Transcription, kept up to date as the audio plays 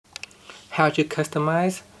how to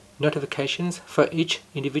customize notifications for each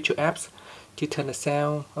individual apps to turn the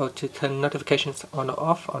sound or to turn notifications on or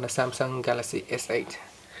off on the Samsung Galaxy S8.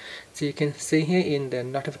 So you can see here in the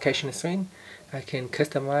notification screen, I can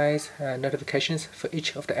customize notifications for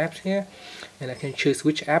each of the apps here, and I can choose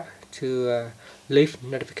which app to leave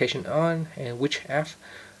notification on and which app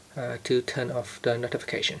to turn off the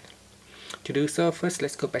notification. To do so, first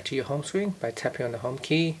let's go back to your home screen by tapping on the home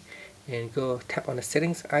key and go tap on the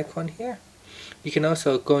settings icon here. You can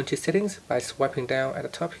also go into settings by swiping down at the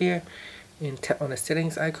top here and tap on the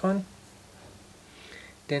settings icon.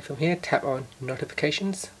 Then from here tap on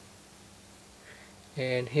notifications,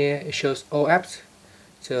 and here it shows all apps,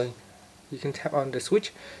 so you can tap on the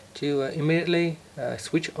switch to immediately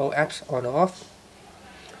switch all apps on or off.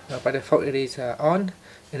 By default it is on,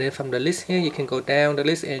 and then from the list here you can go down the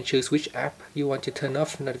list and choose which app you want to turn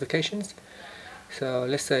off notifications. So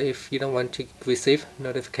let's say if you don't want to receive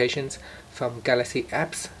notifications from Galaxy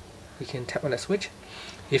apps, you can tap on the switch.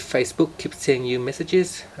 If Facebook keeps sending you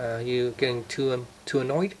messages, you're getting too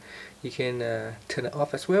annoyed, you can turn it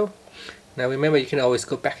off as well. Now remember, you can always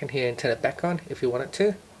go back in here and turn it back on if you wanted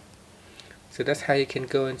to. So that's how you can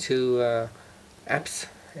go into apps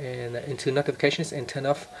and into notifications and turn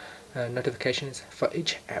off notifications for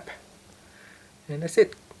each app. And that's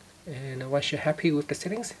it. And once you're happy with the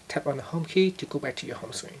settings, tap on the home key to go back to your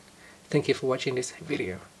home screen. Thank you for watching this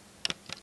video.